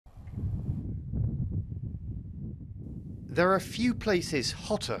There are few places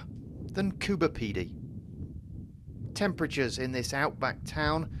hotter than Coober Pedy. Temperatures in this outback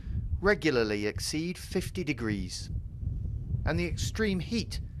town regularly exceed 50 degrees. And the extreme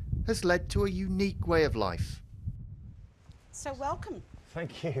heat has led to a unique way of life. So welcome.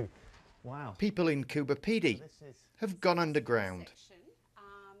 Thank you. Wow. People in Coober Pedy have gone underground.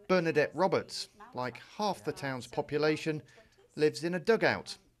 Bernadette Roberts, like half the town's population, lives in a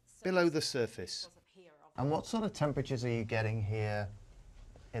dugout below the surface. And what sort of temperatures are you getting here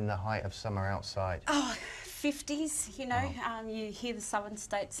in the height of summer outside? Oh, 50s, you know. You hear the southern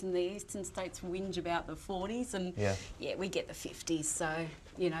states and the eastern states whinge about the 40s, and yeah, we get the 50s, so,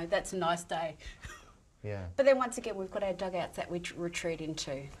 you know, that's a nice day. Yeah. But then once again, we've got our dugouts that we retreat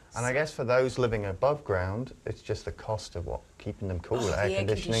into. And I guess for those living above ground, it's just the cost of what? Keeping them cool, air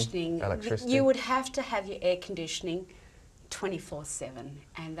conditioning, electricity? You would have to have your air conditioning 24/7,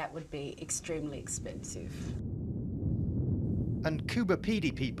 and that would be extremely expensive. And Coober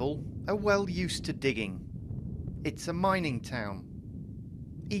Pedy people are well used to digging. It's a mining town.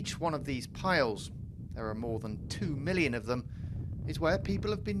 Each one of these piles, there are more than 2 million of them, is where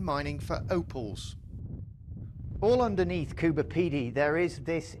people have been mining for opals. All underneath Coober Pedy, there is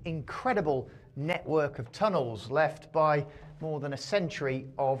this incredible network of tunnels left by more than a century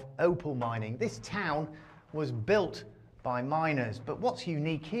of opal mining. This town was built by miners, but what's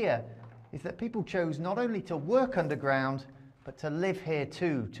unique here is that people chose not only to work underground, but to live here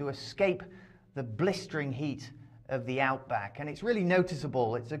too, to escape the blistering heat of the outback. And it's really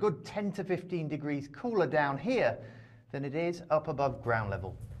noticeable. It's a good 10 to 15 degrees cooler down here than it is up above ground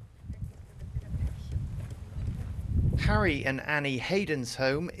level. Harry and Annie Hayden's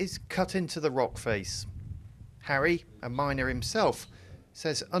home is cut into the rock face. Harry, a miner himself,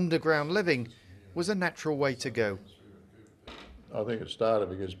 says underground living was a natural way to go. I think it started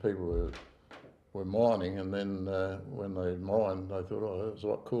because people were mining, and then when they mined, they thought, oh, it's a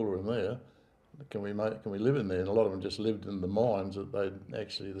lot cooler in there. Can we live in there? And a lot of them just lived in the mines that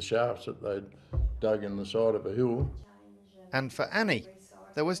the shafts that they'd dug in the side of a hill. And for Annie,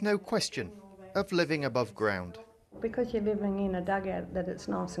 there was no question of living above ground. Because you're living in a dugout, that it's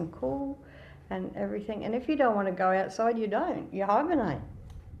nice and cool and everything. And if you don't want to go outside, you don't. You hibernate.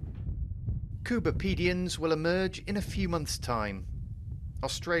 Coober Pedians will emerge in a few months' time.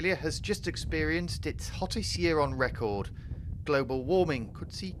 Australia has just experienced its hottest year on record. Global warming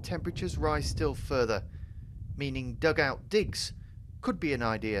could see temperatures rise still further, meaning dugout digs could be an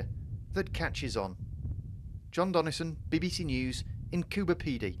idea that catches on. Jon Donnison, BBC News, in Coober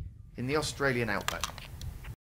Pedy, in the Australian outback.